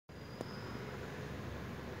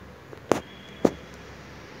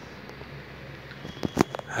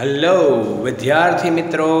Hello વિદ્યાર્થી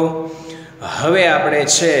મિત્રો, હવે આપણે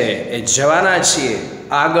છે એ જવાના છીએ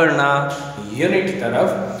આગળના યુનિટ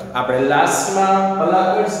તરફ. આપણે લાસ્ટમાં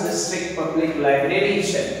પલાગઢ ડિસ્ટ્રિક્ટ પબ્લિક લાઇબ્રેરી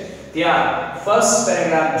છે ત્યાં ફર્સ્ટ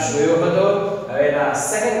પેરેગ્રાફ જોયો હતો. હવેના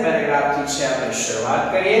સેકન્ડ પેરેગ્રાફથી છે આપણે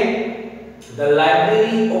શરૂઆત કરીએ. The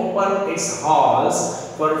library opened its halls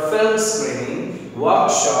for film screening,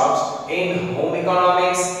 workshops in home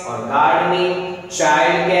economics or gardening,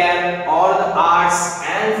 child care or the arts,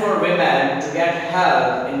 and for women to get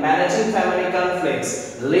help in managing family conflicts,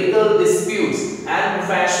 legal disputes and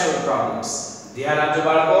professional problems. ધ્યાન આપજો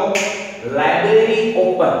બાળકો, library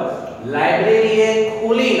open, લાઇબ્રેરીએ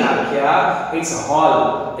ખોલી નાખ્યા it's hall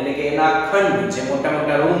એટલે કે એના ખંડ, જે મોટા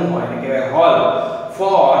મોટા રૂમ હોય એને કહેવાય હોલ.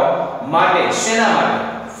 ફોર માટે, શેના માટે?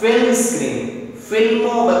 ફિલ્મ સ્ક્રીન,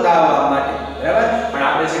 ફિલ્મો બતાવવા માટે. બરાબર, પણ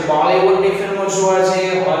આપણે જે બોલિવૂડની ફિલ્મો જોવા છે,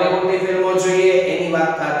 હોલિવૂડની ફિલ્મો જોઈએ એની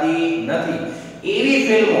વાત થતી નથી. એવી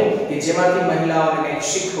ફિલ્મો કે જેમાંથી મહિલાઓને કંઈક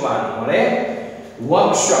શીખવાનું મળે.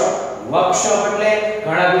 વર્કશોપ, વર્કશોપ એટલે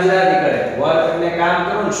ઘણા ગુજરાતી કરે, વર્ક એટલે કામ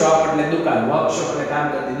કરવું, શોપ એટલે દુકાન, વર્કશોપ એટલે કામ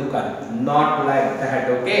કરતી દુકાન. Not like that.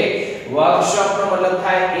 Okay, workshop નો મતલબ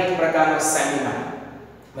થાય એક પ્રકારનો સેમિનાર.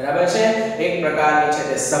 બરાબર છે, એક પ્રકારની છે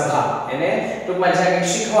તે સભા. એને ટૂંકમાં જ્યાં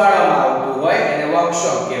કંઈક શીખવાડવામાં આવતું હોય એને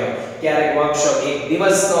વર્કશોપ કહેવાય. ક્યારેક વર્કશોપ એક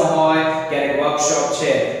દિવસનો હોય, ક્યારેક વર્કશોપ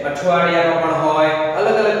છે અઠવાડિયાનો પણ હોય.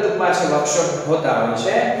 અલગ અલગ ટૂંકમાં છે વર્કશોપ હોતા હોય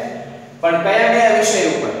છે. પણ કયા કયા વિષય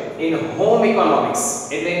ઉપર? ઇન હોમ ઇકોનોમિક્સ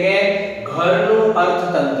એટલે કે ઘરનું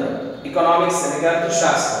અર્થતંત્ર, ઇકોનોમિક્સ એટલે કે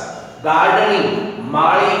અર્થશાસ્ત્ર. ગાર્ડનિંગ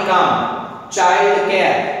માળી કામ, ચાઇલ્ડ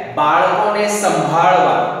કેર બાળકોને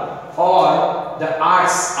સંભાળવા, ઓર the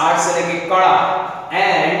arts, arts એટલે કે કળા,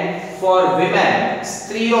 and for women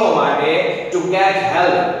સ્ત્રીઓ માટે to get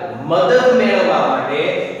help મદદ મેળવવા માટે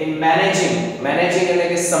in managing, managing એટલે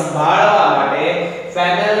કે સંભાળવા માટે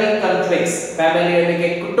family conflicts, family એટલે કે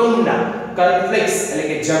કુટુંબના, conflicts એટલે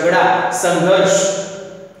કે ઝઘડા, સંઘર્ષ,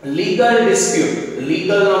 legal dispute,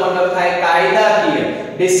 legal નો મતલબ થાય કાયદાકીય,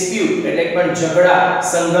 dispute એટલે પણ ઝઘડા,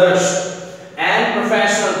 સંઘર્ષ, and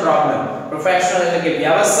professional problem, professional એટલે કે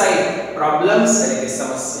વ્યવસાયિક, problems એટલે કે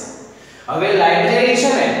સમસ્યા. હવે લાઇબ્રેરી છે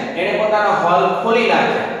ને એને પોતાનો હોલ ખોલી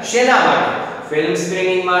નાખ્યા. શેના માટે? ફિલ્મ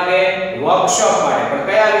સ્ક્રીનિંગ માટે, વર્કશોપ માટે. પણ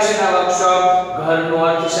કયા વિષયના વર્કશોપ? ઘરનું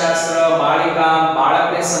અર્થશાસ્ત્ર, માળીકામ,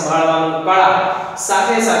 બાળકને સંભાળવાનું કળા,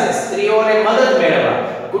 સાથે સાથે સ્ત્રીઓને મદદ મેળવવા,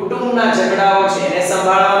 કુટુંબના ઝઘડાઓ છે એને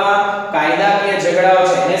સંભાળવામાં, કાયદાકીય ઝઘડાઓ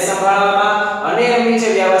છે એને સંભાળવામાં, અને એમની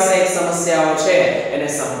જે વ્યવસાયિક સમસ્યાઓ છે એને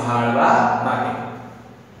સંભાળવા માટે.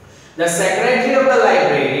 The secretary of the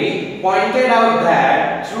library pointed out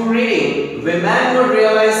that through reading, women would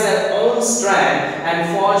realize their own strength and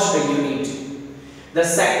forge a unity. The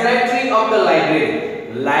secretary of the library,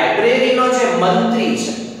 library નો જે મંત્રી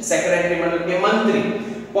છે, secretary મતલબ કે મંત્રી,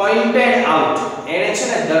 pointed out એને છે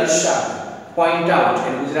ને દર્શાવવું, point out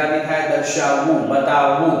એટલે ગુજરાતી થાય દર્શાવવું,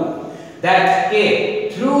 બતાવવું. that કે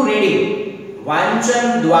through reading,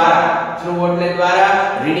 વાંચન દ્વારા, through એટલે દ્વારા,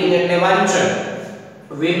 reading એટલે વાંચન,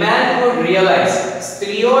 women would realize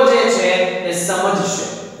સ્ત્રીઓ જે છે એ સમજશે.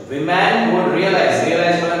 women would realize,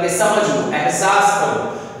 realize મતલબ કે સમજવું, અહેસાસ કરવો,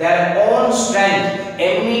 their own strength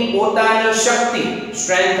એમની પોતાની શક્તિ,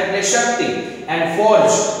 strength એટલે શક્તિ, and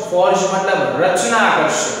forge, forge મતલબ રચના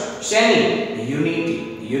કરશે. શેની? unity,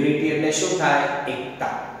 unity એટલે શું થાય?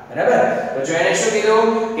 એકતા. બરાબર, તો જો એને શું કીધું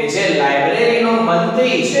કે જે લાઇબ્રેરીનો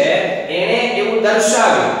મંત્રી છે એને એવું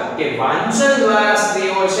દર્શાવ્યું કે વાંચન દ્વારા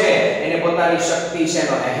સ્ત્રીઓ છે એને પોતાની શક્તિ છે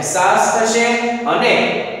એનો અહેસાસ થશે અને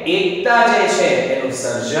એકતા જે છે એનું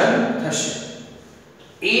સર્જન થશે.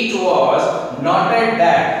 It was noted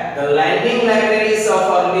that the lending libraries of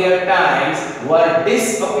earlier times were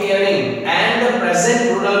disappearing and the present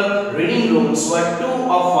rural reading rooms were too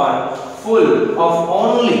often full of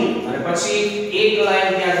only, અને પછી એક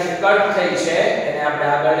લાઈન ત્યાંથી કટ થઈ છે એને આપણે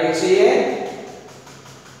આગળ લઈ જઈએ.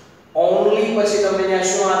 only પછી તમને ત્યાં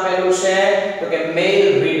શું આપેલું છે તો કે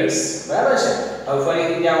male readers. બરાબર છે, હવે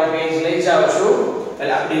ફરીથી ત્યાં હું પેજ લઈ જાઉં છું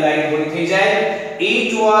એટલે આપણી લાઈન પૂરી થઈ જાય.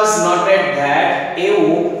 it was noted that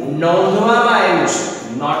એવું નોંધવામાં આવ્યું છે.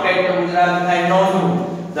 noted નો ગુજરાતી થાય નોંધવું.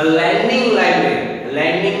 the lending library,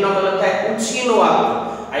 lending નો મતલબ થાય ઉછીનું આપવું.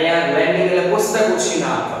 અહીંયા lending એટલે પુસ્તક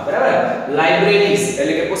ઉછીના આપવા. બરાબર, libraries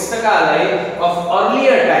એટલે કે પુસ્તકાલય of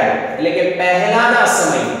earlier time એટલે કે પહેલાના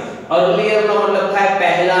સમય. earlier નો મતલબ થાય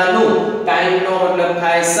પહેલાનું, time નો મતલબ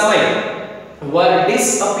થાય સમય. were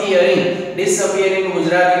disappearing, disappearing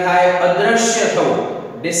ગુજરાતી થાય અદ્રશ્ય થવું.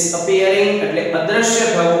 disappearing એટલે અદ્રશ્ય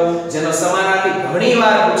થવું, જેનો સમાનાર્થી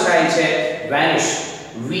ઘણીવાર પૂછાય છે vanish,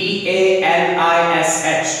 v a n i s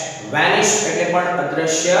h, vanish એટલે પણ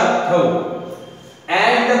અદ્રશ્ય થવું.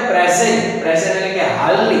 and the present, present એટલે કે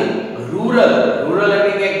હાલની રૂરલ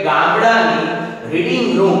એટલે કે ગામડાની રીડિંગ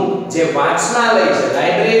રૂમ જે વાંચનાલય છે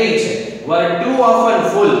લાઇબ્રેરી છે were too often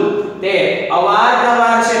full તે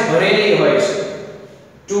અવારનવાર છે ભરેલી હોય છે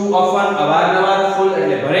too often અવારનવાર full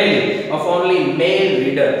એટલે ભરેલી of only male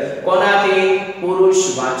reader કોનાથી પુરુષ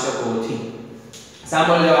વાચકોથી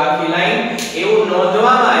સાંભળજો આખી લાઈન એવું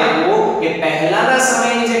નોંધવામાં આવ્યું કે પહેલાના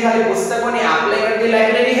સમયની જે ખાલી પુસ્તકોની આપલે કરતી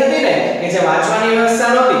લાઇબ્રેરી હતી ને કે જે વાંચવાની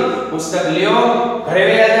વ્યવસ્થા નહોતી પુસ્તક લ્યો ઘરે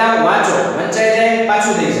વેલા જાઓ વાંચો વંચાઈ જાય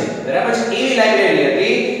પાછું દઈ જાઓ બરાબર છે એવી લાઇબ્રેરી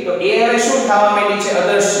હતી તો એ હવે શું થવા માંડી છે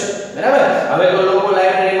અદૃશ્ય બરાબર હવે તો લોકો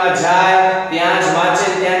લાઇબ્રેરીમાં જાય ત્યાં જ વાંચે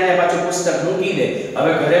ત્યાં પાછું પુસ્તક મૂકી દે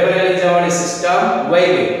હવે ઘરે ભલે લઈ જવાની સિસ્ટમ વહી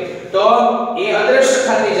ગઈ તો એ અદૃશ્ય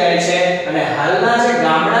થતી જાય છે અને હાલના જે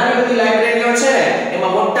ગામડાની બધી લાઇબ્રેરીઓ છે ને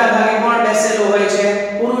એમાં મોટા ભાગે કોણ બેસેલું હોય છે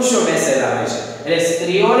પુરુષો બેસેલા હોય છે એટલે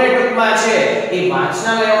સ્ત્રીઓને ટૂંકમાં છે એ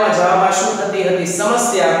વાંચનાલયોમાં જવામાં શું થતી હતી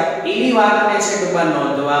સમસ્યા એવી વાતને છે ટૂંકમાં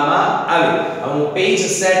નોંધવામાં આવી હવે હું પેજ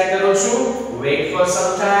સેટ કરું છું વેઇટ ફોર સમ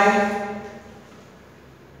ટાઈમ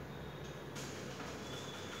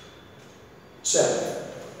ચાલો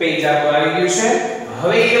પેજ આપો આવી ગયું છે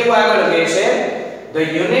હવે એવું આગળ કહે છે The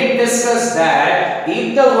unit discussed that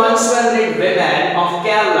if the once well-read women of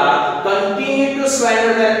Kerala continued to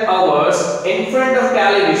squander their hours in front of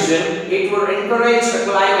television, it would encourage a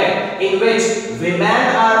climate in which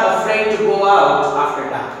women are afraid to go out after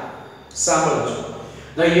dark. સાંભળો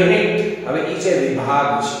The unit હવે ઈ જે વિભાગ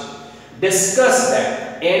છે discuss that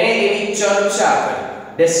એને એની ચર્ચા કરી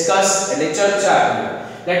discuss એટલે ચર્ચા કરી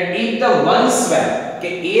that if the once well કે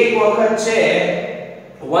એક વખત છે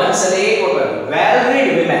once એટલે એક વખત well read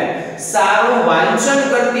women સારું વાંચન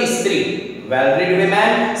કરતી સ્ત્રી well read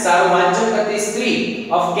women સારું વાંચન કરતી સ્ત્રી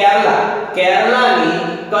of કેરલાની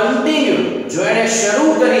continue જો એને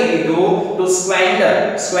શરૂ કરી દીધું to squander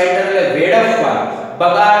એટલે વેડફવાનું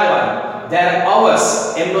બગાડવાનું their hours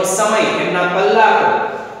એમનો સમય એમના કલાકો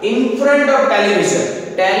in front of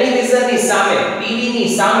ટેલિવિઝનની સામે ટીવીની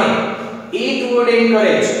સામે it would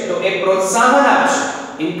encourage તો એ પ્રોત્સાહન આપશે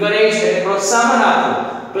encourage એટલે પ્રોત્સાહન આપવું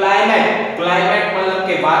climate મતલબ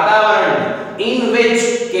કે વાતાવરણ in which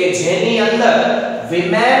કે જેની અંદર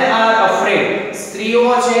women are afraid સ્ત્રીઓ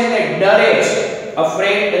છે તે ડરે છે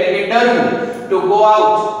afraid એટલે કે ડરવું to go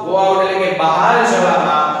out એટલે કે બહાર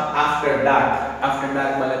જવામાં after dark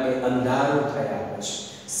મતલબ કે અંધારું થયા પછી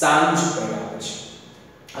સાંજ પડ્યા પછી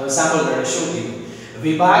હવે સાંભળો શું કીધું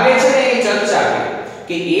વિભાગે છે ને એ ચર્ચા કરી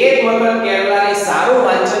કે એક વખત કેરલાની સારું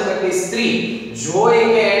વાંચન કરતી સ્ત્રી જોઈ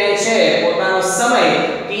કે એને છે પોતાનો સમય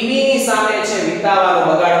ટીવીની સામે છે વિતાવવાનો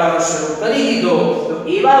બગાડવાનો શરૂ કરી દીધો તો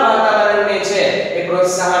એવા વાતાવરણને છે એ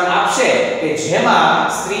પ્રોત્સાહન આપશે કે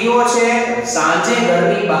જેમાં સ્ત્રીઓ છે સાંજે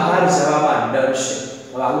ઘરની બહાર જવામાં ડરશે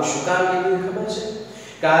હવે આવું શું કામ કીધું ખબર છે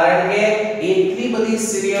કારણ કે એટલી બધી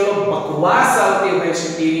સિરિયલો બકવાસ આવતી હોય છે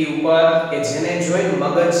ટીવી ઉપર કે જેને જોઈ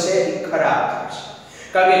મગજ છે એ ખરાબ થાય છે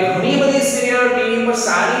કારણ કે ઘણી બધી સિરિયલો ટીવી પર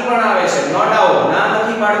સારી પણ આવે છે નો ડાઉટ ના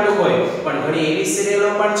નથી પાડતું કોઈ પણ ઘણી એવી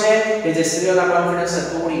સિરિયલો પણ છે કે જે સિરિયલના કોન્ફિડન્સને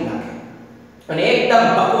તોડી નાખે અને એકદમ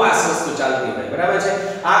બકવાસ વસ્તુ ચાલતી હોય બરાબર છે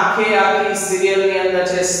આખી સિરિયલની અંદર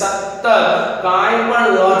છે સતત કાંઈ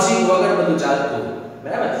પણ લોજિક વગર બધું ચાલતું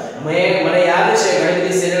બરાબર મને યાદ છે ઘણી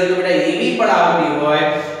બધી સિરિયલો તો બેટા એવી પણ આવતી હોય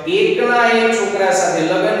એકના એક છોકરા સાથે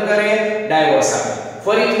લગ્ન કરે ડાયવોર્સ આપે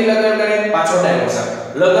ફરીથી લગ્ન કરે પાછો ડાયવોર્સ આપે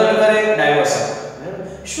લગ્ન કરે ડાયવોર્સ આપે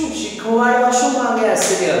શું શીખવાડવા શું માંગે આ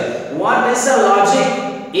serial what is the logic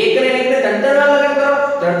એકને ત્રણ વાર લગ્ન કરો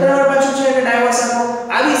ત્રણ વાર પાછું છે કે ડાયવોર્સ આપો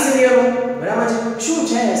આવી સિરિયલો બરાબર છે શું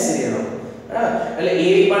છે આ સિરિયલો બરાબર એટલે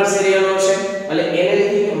એવી પણ સિરિયલો છે એટલે એને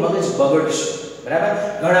લીધે મગજ બગડશે બરાબર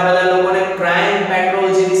ઘણા બધા લોકોને ક્રાઇમ પેટ્રોલ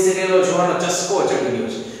જેવી સિરિયલો જોવાનો ચસ્કો ચડી ગયો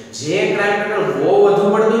છે જે ક્રાઇમ પેટ્રોલ બહુ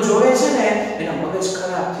વધુ પડતું જોવે છે ને એના મગજ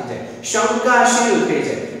ખરાબ થઈ જાય શંકાશીલ થઈ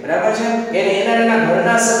જાય બરાબર છે એને એના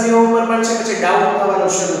ઘરના સભ્યો ઉપર પણ છે પછી ડાઉટ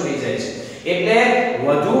થવાનું શરૂ થઈ જાય છે એટલે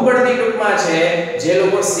વધુ પડતી ટૂંકમાં છે જે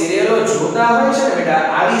લોકો સિરિયલો જોતા હોય છે ને બેટા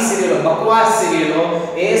આવી સિરિયલો બકવાસ સિરિયલો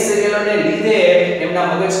એ સિરિયલોને લીધે એમના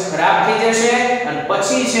મગજ ખરાબ થઈ જશે અને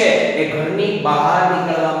પછી છે એ ઘરની બહાર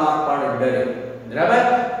નીકળવામાં પણ ડરે બરાબર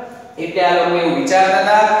એટલે આ લોકો એવું વિચારતા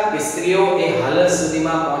હતા કે સ્ત્રીઓ એ હાલત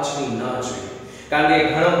સુધીમાં પહોંચવી ન જોઈએ કારણ કે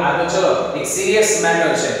ઘણો આ તો ચલો એક સિરિયસ મેટર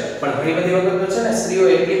છે પણ ઘણી બધી વખત તો છે ને સ્ત્રીઓ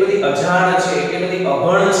એટલી બધી અજાણ છે એટલી બધી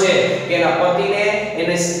અભણ છે કે એના પતિને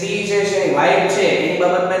એને સ્ત્રી જે છે વાઇફ છે એની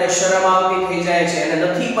બાબતમાં એને શરમ આવતી થઈ જાય છે એને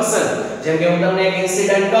નથી પસંદ જેમ કે હું તમને એક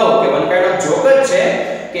ઇન્સિડન્ટ કહું કે વન કાઇન્ડ ઓફ જોક જ છે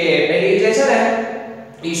કે પેલી જે છે ને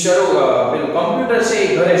ઈ પેલું કોમ્પ્યુટર છે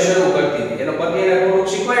એ ઘરે શરૂ કરતી હતી એનો પતિ એને થોડુંક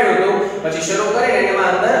શીખવાડ્યું હતું પછી શરૂ કરીને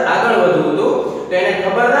એમાં અંદર આગળ વધવું હતું તો એને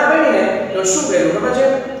ખબર ના પડી ને તો શું કર્યું ખબર છે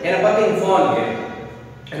એના પતિને ફોન કર્યો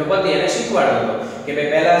એનો પતિ એને શીખવાડ્યો હતો કે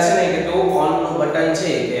ભાઈ પહેલા છે ને કે તું ઓન નું બટન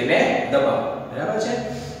છે કે એને દબાવ, બરાબર છે?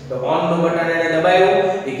 તો ઓન નું બટન એને દબાવ્યું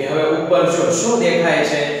કે હવે ઉપર જો શું દેખાય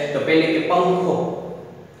છે તો પેલી કે પંખો.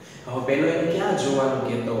 હવે પેલો એને ક્યાં જોવાનું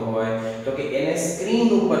કહેતો હોય તો કે એને સ્ક્રીન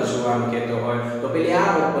ઉપર જોવાનું કહેતો હોય તો પેલી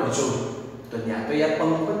આ ઉપર જો તો ત્યાં તો યાર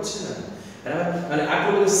પંખો જ છે ને, બરાબર? અને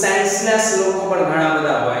આટલું બધું સેન્સલેસ લોકો પણ ઘણા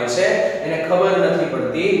બધા હોય છે, એને ખબર નથી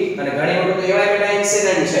પડતી. અને ઘણી વખત એવા એવા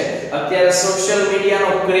ઇન્સિડન્ટ છે, અત્યારે સોશિયલ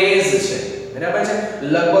મીડિયાનો ક્રેઝ છે, બરાબર છે?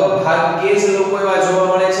 લગભગ ભાગ્યે જ લોકો એવા જોવા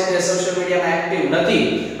મળે છે કે સોશિયલ મીડિયામાં એક્ટિવ નથી,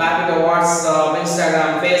 બાકી તો WhatsApp,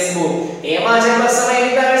 Instagram, Facebook એમાં જેટલો સમય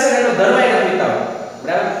વિતાવે છે ને એનો ધર્મય નથી વિતાવતો,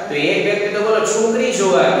 બરાબર? તો એક વ્યક્તિ તો બોલો છોકરી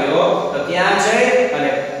જોવા ગયો તો ત્યાં જઈ અને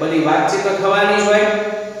બધી વાતચીત તો થવાની જ હોય,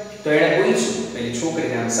 તો એને પૂછ્યું પેલી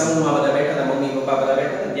છોકરીને, આમ સમૂહમાં બધા બેઠા હતા, મમ્મી પપ્પા બધા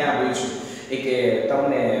બેઠા હતા, ત્યાં પૂછ્યું કે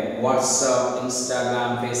તમને WhatsApp,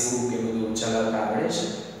 Instagram, Facebook એ બધું ચલાવતા આવડે છે?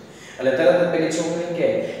 એટલે તરત જ પેલી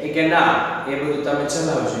છોકરી કે ના એ બધું તમે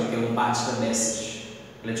ચલાવજો કે હું પાછળ બેસીશ.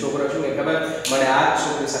 એટલે છોકરો શું કે ખબર, મને આ જ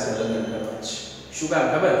છોકરી સાથે લગ્ન કરવા છે. શું કામ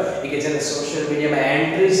ખબર? કે જેને સોશિયલ મીડિયામાં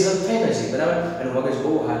એન્ટ્રીઝ નથી થઈ નથી, બરાબર? એનું મગજ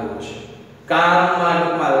બહુ હાલું છે,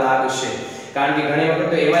 કામમાં લાગશે. કારણ કે ઘણી વખત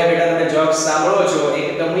તો એવા બેટા તમે જોક્સ સાંભળો છો, એક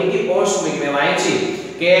કમ્યુનિટી પોસ્ટ મેં વાંચી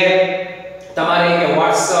કે તમારે કે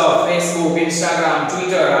WhatsApp, Facebook, Instagram,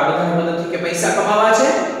 Twitter આ બધાની મદદથી કે પૈસા કમાવા છે?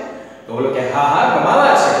 તો બોલો કે હા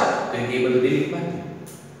કમાવા છે. તો એ બધું ડિલીટ મારી દો.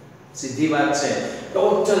 સીધી વાત છે,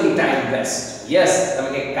 ટોટલી ટાઈમ વેસ્ટ. યસ, તમે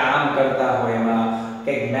કે કામ કરતા હોય એમાં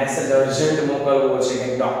કંઈક મેસેજ અર્જન્ટ મોકલવો છે,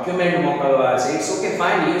 કંઈક ડોક્યુમેન્ટ મોકલવા છે, ઇટ્સ ઓકે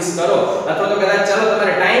ફાઇન, યુઝ કરો. અથવા તો કદાચ ચાલો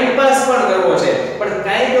તમારે ટાઈમ પાસ પણ કરવો છે, પણ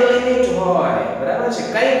કંઈક લિમિટ હોય, બરાબર છે?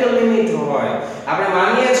 કંઈક લિમિટ હોય. આપણે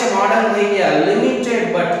માનીએ છીએ મોડર્ન થઈ ગયા, લિમિટેડ,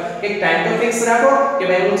 બટ એક ટાઈમ તો ફિક્સ રાખો કે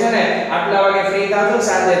ભાઈ હું છે ને આટલા વાગે ફ્રી થાઉં છું,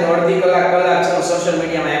 સાંજે અડધી કલાક ચલો સોશિયલ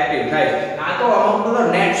મીડિયામાં એક્ટિવ થાય. આ તો અમુક બધો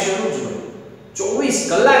નેટ શરૂ જ હોય, 24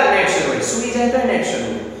 કલાક નેટ શરૂ હોય, સુઈ જાય તો નેટ શરૂ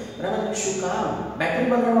હોય, બરાબર? શું કામ? બેટરી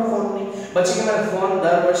બગાડવા ફોનની. પછી કે મારે ફોન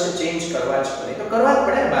દર વર્ષે ચેન્જ કરવા જ પડે, તો કરવા જ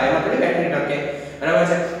પડે ભાઈ, એમાં થોડી બેટરી ટકે, બરાબર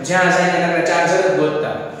છે? જ્યાં જઈને નકર ચાર્જર જ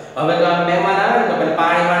ગોતતા. હવે તો આ મહેમાન આવે ને તો પેલા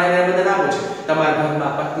પાણી બધા ના પૂછે તમારા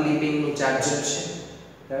ઘરમાં પતલી પિનનું ચાર્જર છે,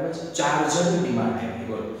 બરાબર છે? ચાર્જરની ડિમાન્ડ આવી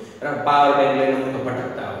બોલો, બરાબર? પાવર બેંક લઈને હું તો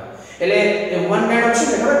ભટકતા હોય. એટલે એ વન કાઇન્ડ ઓફ શું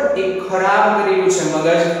છે ખબર, એ ખરાબ કરેલું છે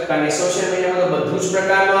મગજ. કારણ કે સોશિયલ મીડિયામાં તો બધું જ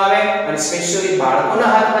પ્રકારનું આવે, અને સ્પેશિયલી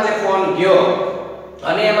બાળકોના હાથમાં જે ફોન ગયો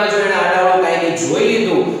અને એમાં જો એને આડાવડું કાંઈ જોઈ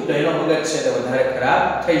લીધું તો એનો મગજ છે તે વધારે ખરાબ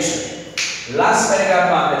થઈ શકે. લાસ્ટ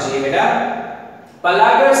પેરેગ્રાફમાં આપણે જોઈએ બેટા,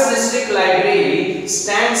 Palagar's district library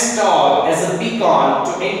stands tall as a beacon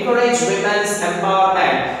to encourage women's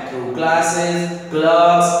empowerment through classes,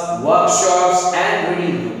 clubs, workshops and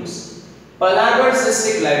reading rooms. Palagar's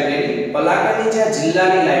district library, પલાગરની જે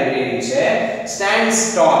જિલ્લાની લાઇબ્રેરી છે,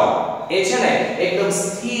 stands tall, એ છે ને એકદમ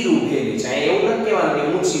સ્થિર ઊભેલી છે. એવું નથી કહેવાનું કે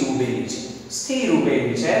ઊંચી ઊભેલી છે, સ્થિર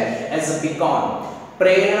ઊભેલી છે. as a beacon,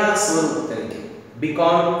 પ્રેરણા સ્વરૂપ તરીકે.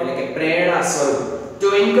 beacon એટલે કે પ્રેરણા સ્વરૂપ. to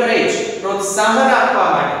encourage, પ્રોત્સાહન આપવા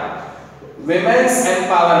માટે. women's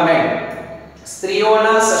empowerment,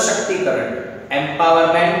 સ્ત્રીઓના સશક્તિકરણ.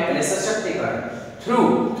 empowerment એટલે સશક્તિકરણ.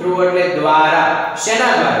 through એટલે દ્વારા.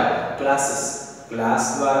 શેના દ્વારા? classes, ક્લાસ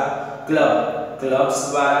દ્વારા. ક્લબ્સ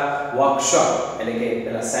દ્વારા. વર્કશોપ એટલે કે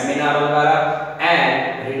પેલા સેમિનારો દ્વારા.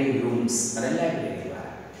 and reading rooms અને લાઇબ્રેરી.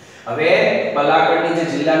 હવે પલાગડની જે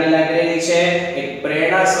જિલ્લાની લાઇબ્રેરી છે એક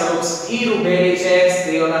પ્રેરણા સ્વરૂપ સ્થિર ઊભેલી છે,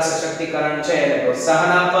 સ્ત્રીઓના સશક્તિકરણ છે એટલે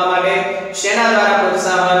પ્રોત્સાહન આપવા માટે. શેના દ્વારા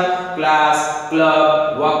પ્રોત્સાહન? ક્લાસ,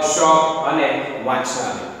 ક્લબ, વર્કશોપ અને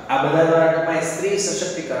વાંચનાલય. આ બધા દ્વારા ટૂંકમાં સ્ત્રી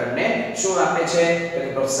સશક્તિકરણને શું આપે છે? તો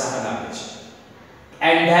પ્રોત્સાહન આપે છે.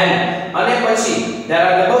 and then અને પછી there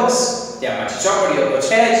are the books, ત્યાં પછી ચોપડીઓ તો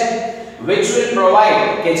છે જ, which will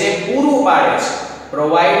provide કે જે પૂરું પાડે છે.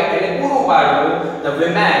 provide એટલે પૂરું પાડવું, the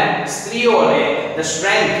women સ્ત્રીઓને the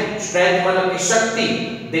strength મતલબ કે શક્તિ,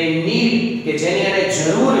 they need કે જેની એને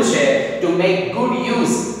જરૂર છે, to make good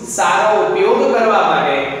use સારો ઉપયોગ કરવા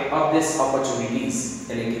માટે of this opportunities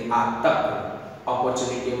એટલે કે આ તક.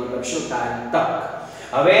 opportunity મતલબ શું થાય? તક.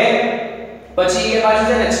 હવે પછી એ બાજુ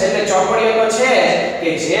છે ને છેલ્લે ચોપડીઓ તો છે કે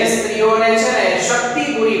જે સ્ત્રીઓને છે ને શક્તિ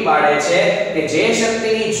પૂરી પાડે છે, કે જે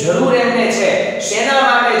શક્તિની જરૂર એમને છે. શેના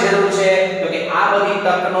માટે જરૂર છે? તો કે આ બધી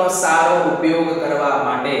તકનો સારો ઉપયોગ કરવા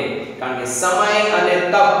માટે. કારણ કે સમય અને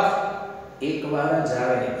તક એકવાર જ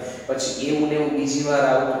આવે, પછી એવું ને એવું બીજી વાર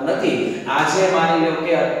આવતું નથી. આજે માની લો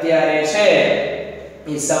કે અત્યારે છે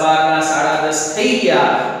એ સવારના 10:30 થઈ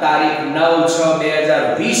ગયા, તારીખ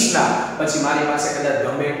 9/6/2020 ના. પછી મારી પાસે કદાચ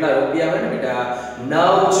ગમે એટલા રૂપિયા હોય ને બેટા,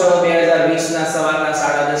 9/6/2020 ના સવારના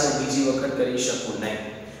 10:30 હું બીજી વખત કરી શકું નહીં,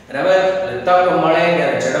 બરાબર? એટલે તક મળે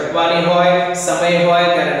ત્યારે ઝડપવાની હોય, સમય હોય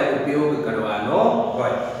ત્યારે એનો ઉપયોગ કરવાનો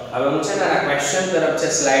હોય. હવે હું છે ને આ ક્વેશ્ચન તરફ છે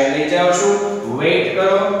સ્લાઇડ લઈ જાઉં છું, વેઇટ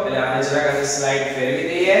કરો એટલે આપણે જરાક આની સ્લાઇડ ફેરવી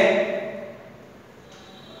દઈએ.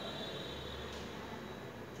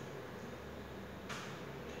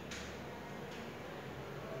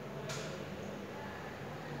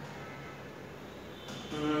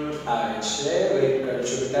 આવે છે, વેઇટ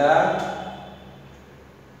કરજો બેટા.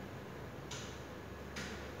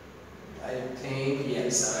 I think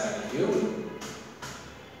yes, I have you.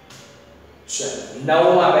 ચલો,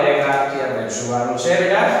 નવમા પેરેગ્રાફ થી આપણે જોવાનું છે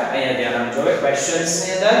બેટા. અહીંયા ધ્યાન આપજો હવે ક્વેશ્ચન્સ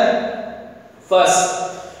ની અંદર. First,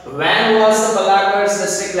 when was the Palakkad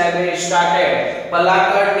district library started?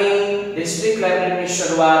 પલાક્કડની district library ની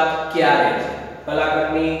શરૂઆત ક્યારે થઈ?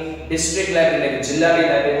 પલાક્કડની district library એટલે જિલ્લાની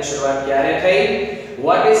લાઇબ્રેરીની શરૂઆત ક્યારે થઈ?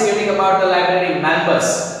 What is unique about the library members?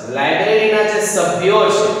 લાઇબ્રેરીના જે સભ્યો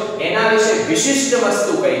છે એના વિશે વિશિષ્ટ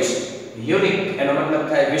વસ્તુ કઈ છે? યુનિક એનો મતલબ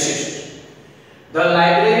થાય વિશિષ્ટ. The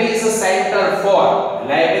library is a center for.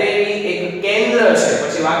 Library એક કેન્દ્ર છે,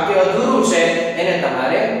 પછી વાક્ય અધૂરું છે એને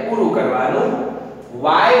તમારે પૂરું કરવાનું.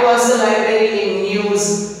 Why was the library in news?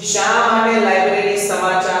 શા માટે લાઇબ્રેરી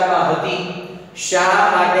સમાચારમાં હતી? શા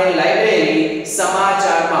માટે લાઇબ્રેરી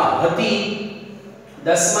સમાચારમાં હતી?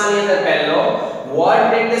 10માની અંદર પહેલો, what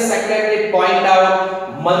did the secretary point out?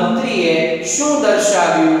 મંત્રીએ શું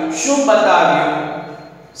દર્શાવ્યું, શું બતાવ્યું?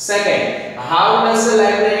 Second, how does the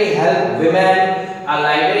library help women? આ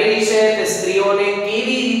લાઇબ્રેરી છે તે સ્ત્રીઓને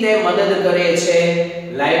કેવી રીતે મદદ કરે છે?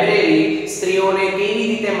 લાઇબ્રેરી સ્ત્રીઓને કેવી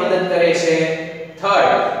રીતે મદદ કરે છે? Third,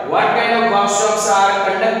 what kind of workshops are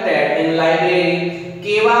conducted in library?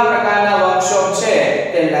 કેવા પ્રકારના વર્કશોપ છે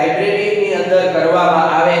તે લાઇબ્રેરીની અંદર કરવામાં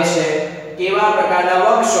આવે છે? કેવા પ્રકારના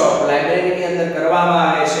વર્કશોપ લાઇબ્રેરીની અંદર કરવામાં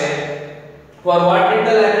આવે છે? For what did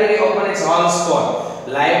the library open its halls for?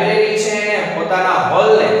 Library છે એને પોતાના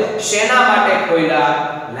હોલને શેના માટે ખોલ્યા?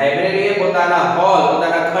 લાઇબ્રેરીએ પોતાના હોલ,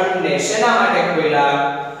 પોતાના ખંડને શેના માટે ખોલ્યા?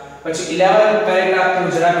 પછી 11th પેરેગ્રાફ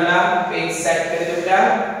થી જરા પેલા પેજ સેટ કરી દો બેટા.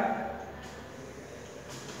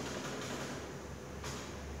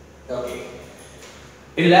 Okay,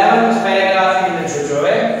 11th paragraph in the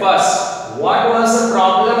Jojoe. First, what was the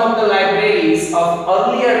problem of the libraries of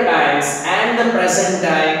earlier times and the present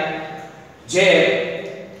time? જે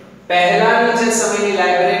પહેલાની જે સમયની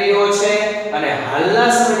લાઇબ્રેરીઓ છે અને હાલના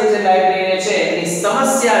સમયની જે લાઇબ્રેરી છે એની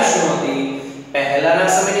સમસ્યા શું હતી? પહેલાના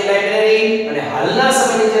સમયની લાઇબ્રેરી અને હાલના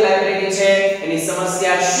સમયની જે લાઇબ્રેરી છે એની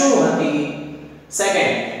સમસ્યા શું હતી?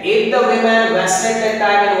 Second, if the women wasted their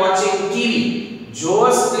time in watching TV,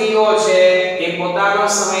 જો સ્ત્રીઓ છે એ પોતાનો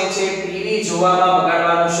સમય છે ટીવી જોવામાં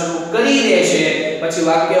બગાડવાનું શરૂ કરી દે છે, પછી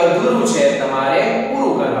વાક્ય અધૂરું છે તમારે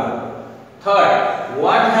પૂરું કરવાનું. Third,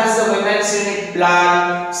 what has the women's unit plan?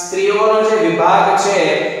 સ્ત્રીઓનો જે વિભાગ છે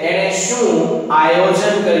એને શું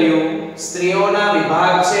આયોજન કર્યું? સ્ત્રીઓના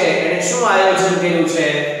વિભાગ છે એને શું આયોજન કર્યું છે?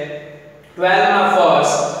 12માં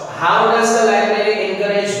first, how does the library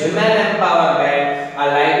encourage women empowerment? આ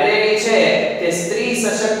લાઇબ્રેરી છે તે સ્ત્રી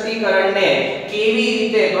સશક્તિકરણને કેવી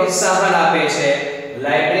રીતે પ્રોત્સાહન આપે છે?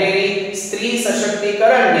 લાઇબ્રેરી સ્ત્રી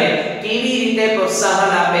સશક્તિકરણને કેવી રીતે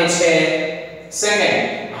પ્રોત્સાહન આપે છે? Second,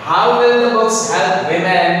 how will the books help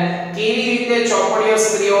women? કેવી રીતે ચોપડીઓ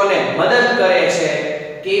સ્ત્રીઓને મદદ કરે છે?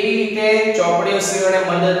 કેવી રીતે ચોપડીઓ સ્ત્રીઓને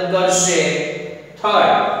મદદ કરશે?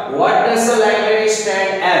 Third, what does the library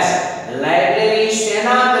stand as? Library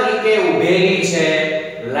શેના તરીકે ઉભેલી છે?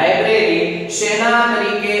 લાઇબ્રેરી શેના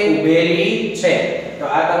તરીકે ઉભેલી છે? તો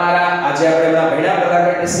આ તમારા આજે આપણે ભણ્યા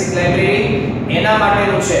પલાક્કડ ડિસ્ટ્રિક્ટ લાઇબ્રેરી એના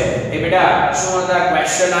માટેનું છે. એ બેટા શું હતા?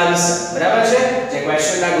 ક્વેશ્ચન આન્સર, બરાબર છે? જે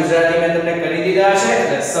ક્વેશ્ચનના ગુજરાતી મેં તમને કરી દીધા છે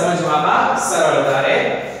એટલે સમજવામાં સરળતા રહે.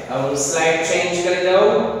 હવે હું સ્લાઇડ ચેન્જ કરી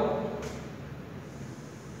દઉં.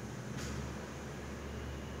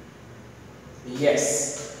 યસ,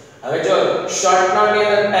 હવે જો શોર્ટ નોટ ની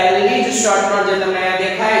અંદર પહેલી જ શોર્ટ નોટ જે તમને અહીંયા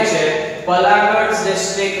દેખાય છે પલાક્કડ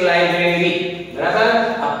ડિસ્ટ્રિક્ટ લાઇબ્રેરી, બરાબર?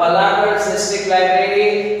 આ પલાક્કડ ડિસ્ટ્રિક્ટ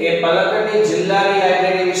લાઇબ્રેરી એ પલાક્કડની જિલ્લાની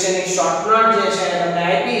લાઇબ્રેરી વિશેની શોર્ટ નોટ જે છે તમને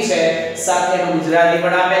આપી છે, સાથે એનું ગુજરાતી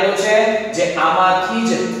પણ આપેલું છે જે આમાંથી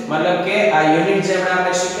જ મતલબ કે આ યુનિટ જે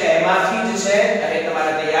આપણે શીખ્યા એમાંથી જ છે અને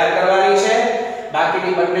તમારે તૈયાર કરવાની છે.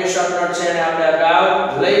 બાકીની બંને શોર્ટ નોટ છે એને આપણે અગાઉ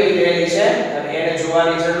લઈ લીધેલી છે અને એને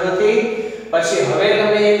જોવાની જરૂર નથી. પછી હવે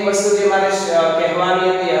તમને એક વસ્તુ જે મારે કહેવાની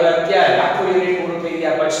હતી હવે અત્યારે આખું યુનિટ પૂરું થઈ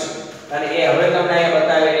ગયા પછી, અને એ હવે તમને અહીંયા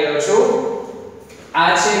બતાવી રહ્યો છું.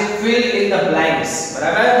 આ છે fill in the blanks,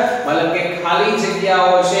 બરાબર? મતલબ કે ખાલી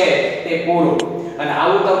જગ્યાઓ છે તે પૂરો. અને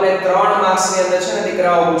આવું તમને 3 માર્ક્સ ની અંદર છે ને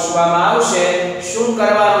દીકરાઓ પૂછવામાં આવશે. શું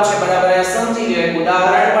કરવાનું છે બરાબર સમજી લ્યો. એક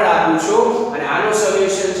ઉદાહરણ પણ આપું છું અને આનું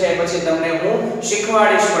સોલ્યુશન છે પછી તમને હું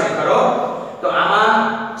શીખવાડીશ પણ ખરો. તો આમાં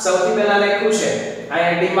સૌથી પહેલા લખ્યું છે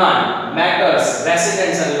અહીંયા ડિમાન્ડ, મેટર્સ,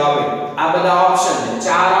 રેસિડન્સ અને લોબી. આ બધા ઓપ્શન છે.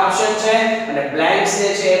 ચાર ઓપ્શન છે અને બ્લેન્ક્સ જે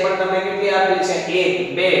છે એ પણ તમને કેટલી આપેલી છે? 1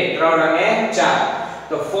 2 3 અને 4.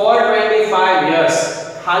 તો for 25 years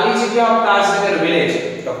ખાલી જગ્યા ઓફ તાજનગર વિલેજ.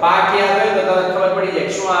 તો પા ક્યાં આવે તો તમને ખબર પડી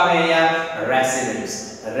જાય શું આવે અહીંયા? રેસિડન્સ,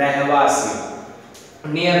 રહેવાસી.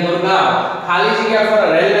 નિયર ગુરગાંવ ખાલી જગ્યા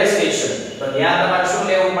પર રેલવે સ્ટેશન. તો ત્યાં તમારે શું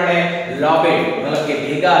લેવું પડે? લોબેડ, મતલબ કે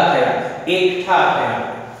ભેગા થયા, એકઠા થયા.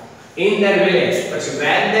 in their village. પછી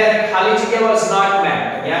when their ખાલી જગ્યા was not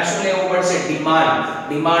met, ત્યાં શું લેવું પડશે? ડિમાન્ડ.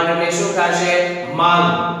 ડિમાન્ડ એટલે શું થશે? માંગ.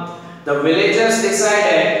 The villagers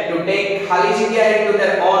decided to take ખાલી જગ્યા into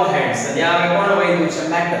their own hands. ત્યાં હવે કોણ વૈધું છે?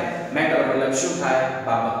 મેટર. મેટર મતલબ શું થાય?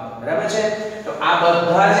 બાબત. બરાબર છે? તો આ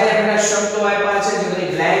બધા જે એમના શબ્દો આપ્યા છે, જે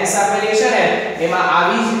બધી બ્લેન્ક્સ આપેલી છે ને, એમાં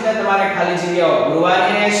આવી જ રીતે તમારે ખાલી જગ્યાઓ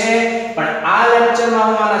પૂરવાની રહેશે. પણ આ લેક્ચરમાં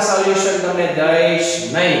હું આના સોલ્યુશન તમને દઈશ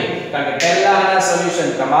નહીં, કારણ કે પહેલા આના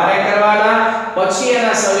સોલ્યુશન તમારે કરવાના, પછી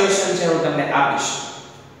આના સોલ્યુશન છે હું તમને આપીશ.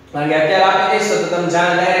 કારણ કે અત્યારે આપી દઈશ તો તમે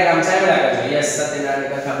જાણ ડાયરેક્ટ આમ સાંભળ્યા કરજો. યસ,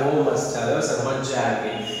 સત્યનારાયણ કથા બહુ મસ્ત ચાલે હો સર, મજા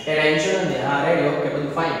આવી. એ ટેન્શન નથી. હા રેડી, ઓકે,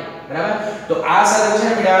 બધું ફાઇન. બરાબર? તો આ સાથે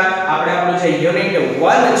છે બેટા આપણે આપણું જે યુનિટ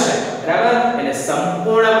 1 છે, બરાબર, એને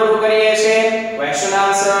સંપૂર્ણ પૂરું કરીએ છીએ. Question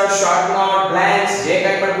answer, short note, blanks જે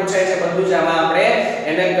કંઈ પણ પૂછાય છે બધું જ આમાં આપણે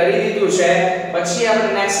એને કરી દીધું છે. પછી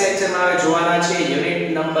આપણે નેક્સ્ટ લેક્ચરમાં હવે જોવાના છે યુનિટ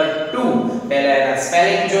નંબર 2. પહેલા એના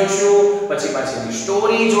સ્પેલિંગ જોશું, પછી પાછળની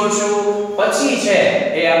સ્ટોરી જોશું, પછી છે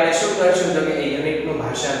એ આપણે શું કરશું તો કે એ યુનિટનું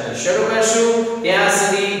ભાષાંતર શરૂ કરશું. ત્યાં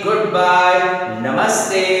સુધી ગુડ બાય,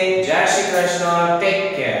 નમસ્તે, જય શ્રી કૃષ્ણ, ટેક